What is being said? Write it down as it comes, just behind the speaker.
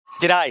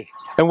G'day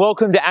and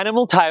welcome to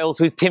Animal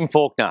Tales with Tim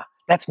Faulkner.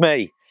 That's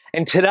me.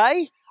 And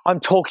today I'm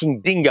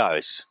talking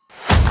dingoes.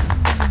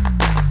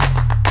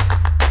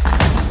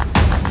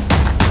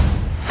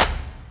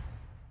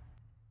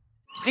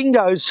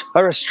 Dingoes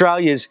are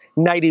Australia's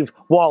native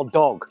wild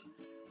dog.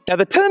 Now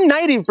the term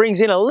native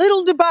brings in a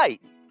little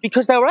debate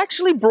because they were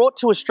actually brought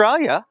to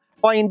Australia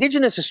by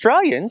Indigenous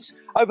Australians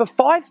over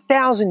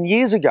 5,000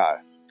 years ago.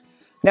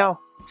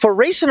 Now for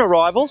recent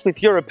arrivals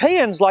with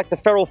Europeans like the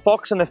feral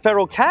fox and the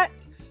feral cat,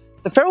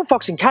 the feral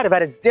fox and cat have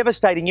had a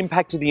devastating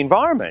impact to the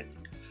environment.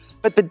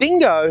 But the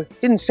dingo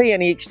didn't see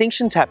any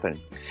extinctions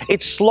happen.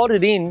 It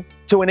slotted in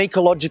to an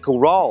ecological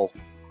role.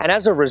 And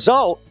as a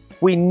result,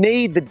 we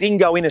need the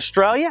dingo in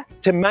Australia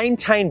to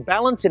maintain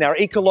balance in our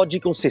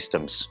ecological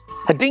systems.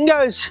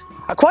 Dingoes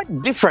are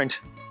quite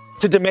different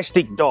to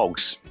domestic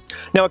dogs.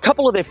 Now, a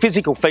couple of their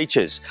physical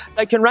features.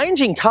 They can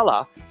range in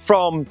colour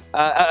from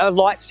a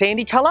light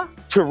sandy colour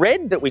to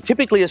red that we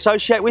typically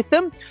associate with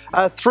them,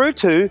 through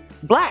to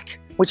black,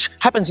 which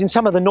happens in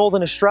some of the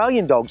northern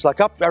Australian dogs,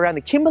 like up around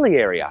the Kimberley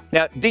area.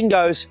 Now,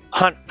 dingoes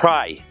hunt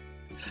prey.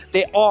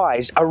 Their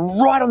eyes are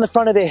right on the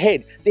front of their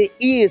head. Their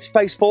ears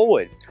face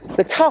forward.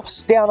 The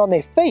cuffs down on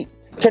their feet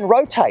can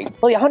rotate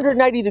nearly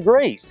 180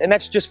 degrees, and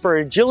that's just for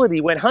agility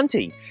when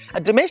hunting.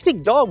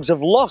 Domestic dogs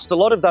have lost a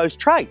lot of those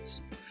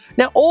traits.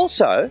 Now,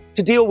 also,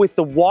 to deal with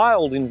the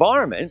wild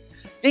environment,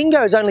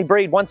 dingoes only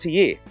breed once a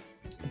year.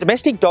 A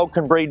domestic dog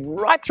can breed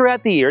right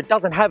throughout the year. It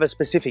doesn't have a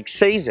specific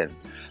season.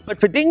 But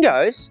for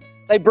dingoes,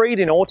 they breed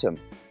in autumn.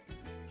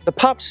 The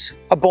pups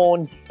are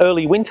born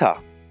early winter.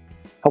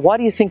 Now, why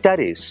do you think that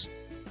is?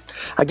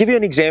 I'll give you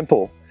an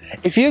example.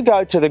 If you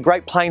go to the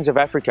Great Plains of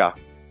Africa,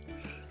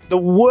 the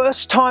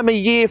worst time of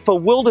year for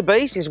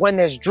wildebeest is when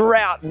there's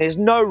drought and there's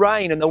no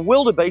rain and the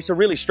wildebeest are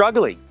really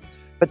struggling.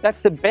 But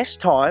that's the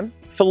best time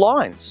for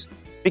lions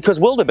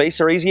because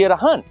wildebeest are easier to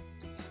hunt.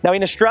 Now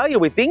in Australia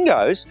with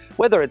dingoes,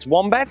 whether it's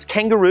wombats,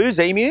 kangaroos,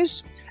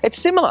 emus, it's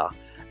similar.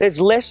 There's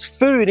less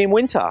food in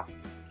winter.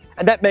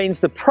 And that means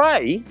the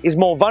prey is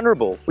more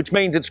vulnerable, which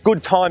means it's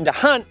good time to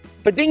hunt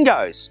for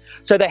dingoes.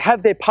 So they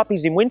have their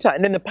puppies in winter,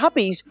 and then the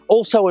puppies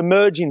also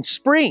emerge in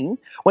spring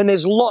when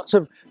there's lots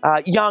of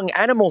young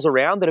animals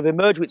around that have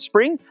emerged with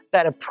spring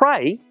that are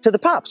prey to the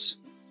pups.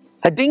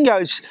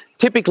 Dingoes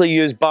typically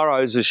use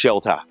burrows as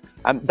shelter.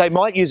 They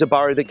might use a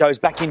burrow that goes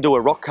back into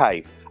a rock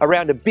cave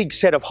around a big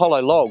set of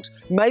hollow logs.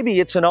 Maybe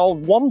it's an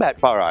old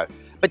wombat burrow,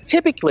 but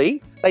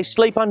typically they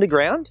sleep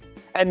underground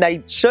and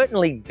they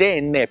certainly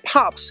den their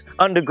pups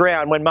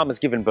underground when mum has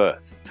given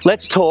birth.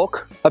 Let's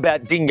talk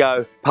about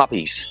dingo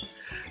puppies.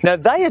 Now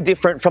they are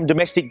different from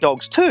domestic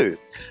dogs too.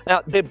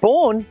 Now they're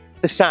born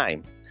the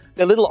same.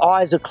 Their little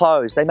eyes are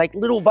closed. They make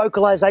little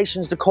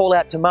vocalizations to call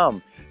out to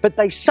mum, but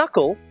they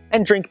suckle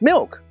and drink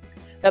milk.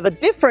 Now the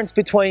difference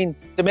between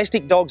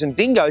domestic dogs and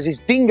dingoes is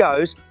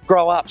dingoes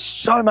grow up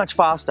so much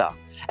faster.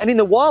 And in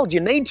the wild you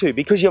need to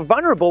because you're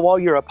vulnerable while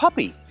you're a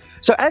puppy.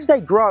 So as they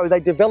grow, they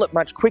develop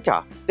much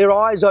quicker. Their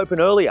eyes open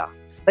earlier.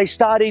 They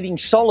start eating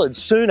solids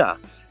sooner.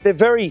 They're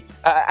very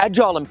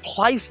agile and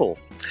playful.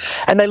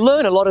 And they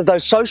learn a lot of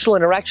those social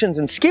interactions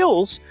and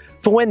skills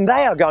for when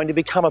they are going to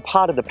become a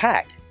part of the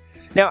pack.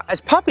 Now, as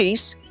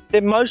puppies,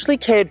 they're mostly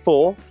cared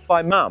for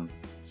by mum.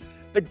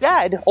 But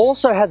dad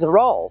also has a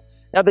role.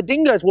 Now, the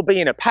dingoes will be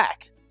in a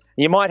pack.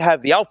 You might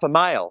have the alpha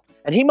male,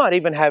 and he might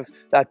even have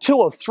 2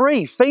 or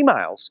 3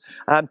 females.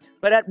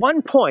 But at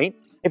one point,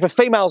 if a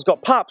female's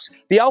got pups,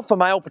 the alpha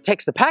male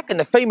protects the pack and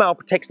the female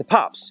protects the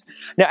pups.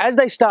 Now, as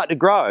they start to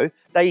grow,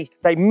 they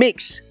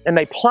mix and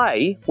they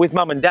play with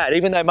mum and dad,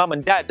 even though mum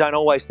and dad don't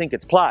always think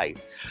it's play.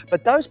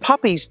 But those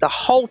puppies the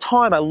whole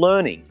time are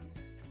learning.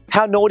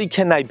 How naughty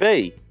can they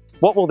be?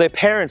 What will their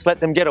parents let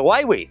them get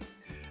away with?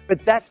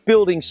 But that's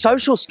building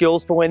social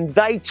skills for when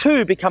they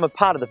too become a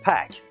part of the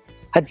pack.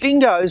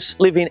 Dingoes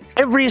live in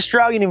every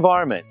Australian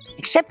environment,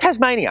 except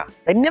Tasmania.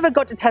 They never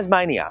got to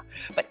Tasmania.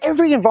 But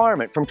every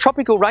environment, from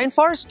tropical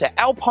rainforests to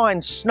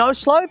alpine snow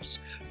slopes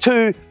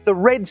to the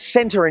red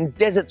centre and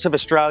deserts of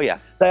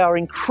Australia, they are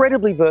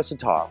incredibly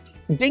versatile.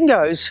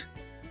 Dingoes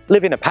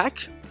live in a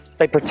pack,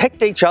 they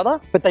protect each other,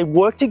 but they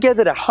work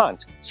together to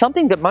hunt,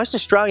 something that most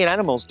Australian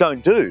animals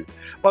don't do.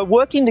 By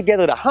working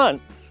together to hunt,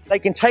 they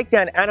can take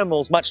down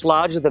animals much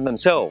larger than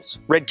themselves.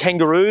 Red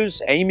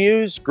kangaroos,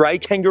 emus, grey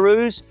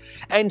kangaroos,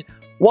 and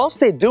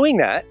whilst they're doing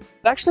that,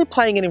 they're actually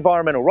playing an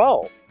environmental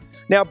role.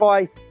 Now,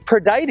 by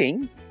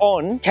predating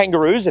on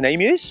kangaroos and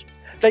emus,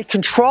 they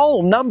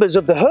control numbers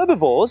of the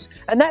herbivores,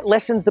 and that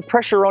lessens the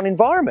pressure on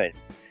environment.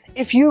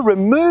 If you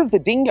remove the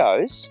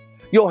dingoes,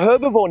 your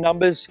herbivore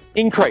numbers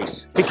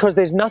increase because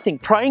there's nothing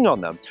preying on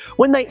them.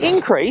 When they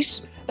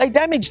increase, they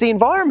damage the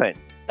environment.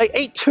 They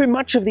eat too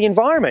much of the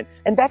environment,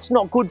 and that's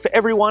not good for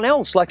everyone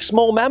else, like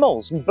small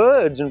mammals, and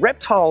birds, and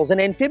reptiles, and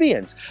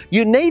amphibians.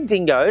 You need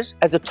dingoes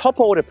as a top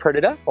order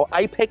predator or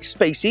apex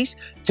species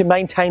to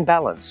maintain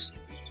balance.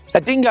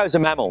 Now, dingoes are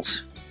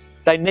mammals.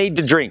 They need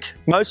to drink.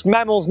 Most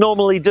mammals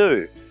normally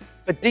do.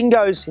 But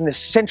dingoes in the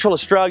central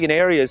Australian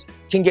areas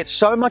can get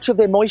so much of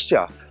their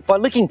moisture by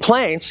licking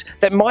plants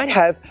that might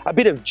have a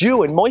bit of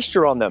dew and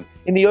moisture on them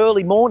in the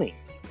early morning.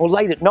 or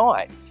late at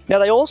night. Now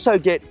they also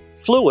get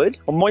fluid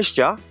or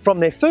moisture from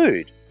their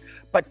food,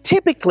 but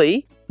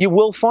typically you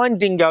will find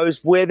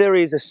dingoes where there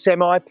is a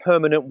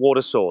semi-permanent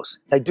water source.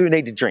 They do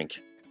need to drink.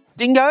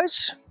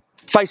 Dingoes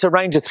face a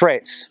range of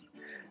threats,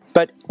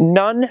 but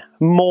none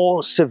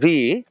more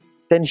severe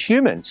than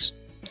humans.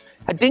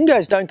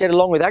 Dingoes don't get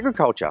along with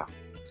agriculture.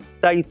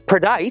 They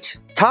predate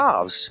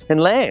calves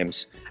and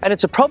lambs, and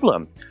it's a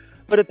problem.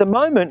 But at the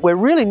moment, we're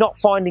really not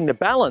finding the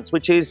balance,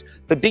 which is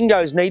the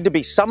dingoes need to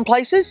be some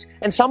places,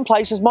 and some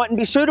places mightn't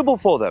be suitable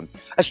for them.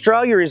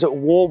 Australia is at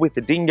war with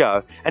the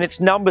dingo, and its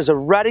numbers are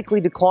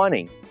radically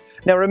declining.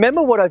 Now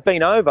remember what I've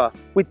been over.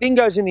 With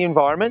dingoes in the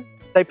environment,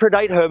 they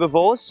predate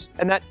herbivores,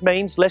 and that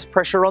means less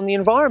pressure on the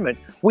environment.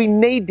 We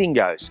need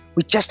dingoes.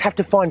 We just have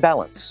to find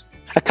balance.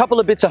 A couple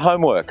of bits of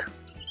homework.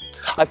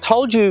 I've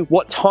told you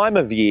what time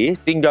of year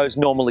dingoes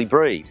normally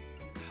breed,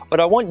 but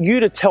I want you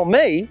to tell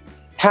me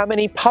how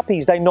many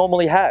puppies they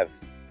normally have.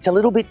 It's a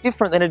little bit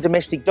different than a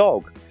domestic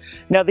dog.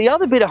 Now the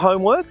other bit of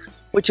homework,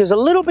 which is a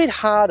little bit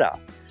harder,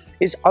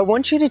 is I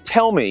want you to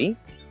tell me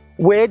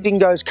where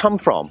dingoes come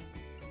from.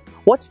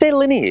 What's their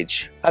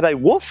lineage? Are they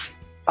wolf?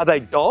 Are they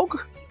dog?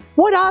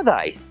 What are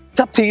they?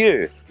 It's up to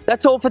you.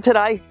 That's all for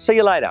today. See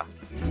you later.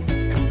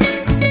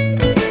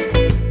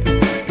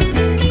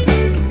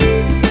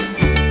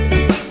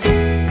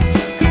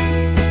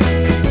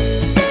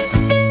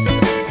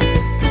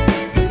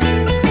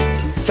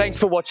 Thanks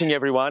for watching,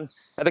 everyone.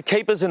 Now, the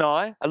keepers and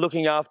I are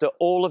looking after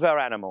all of our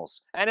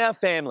animals and our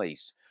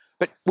families,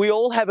 but we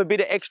all have a bit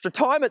of extra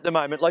time at the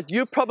moment, like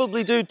you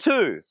probably do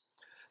too.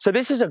 So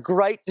this is a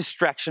great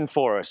distraction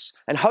for us,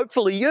 and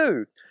hopefully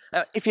you.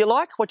 Now, if you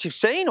like what you've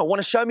seen or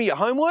want to show me your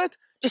homework,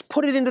 just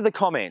put it into the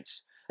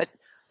comments.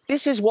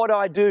 This is what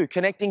I do,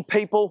 connecting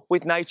people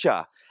with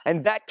nature,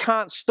 and that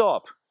can't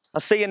stop.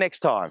 I'll see you next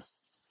time.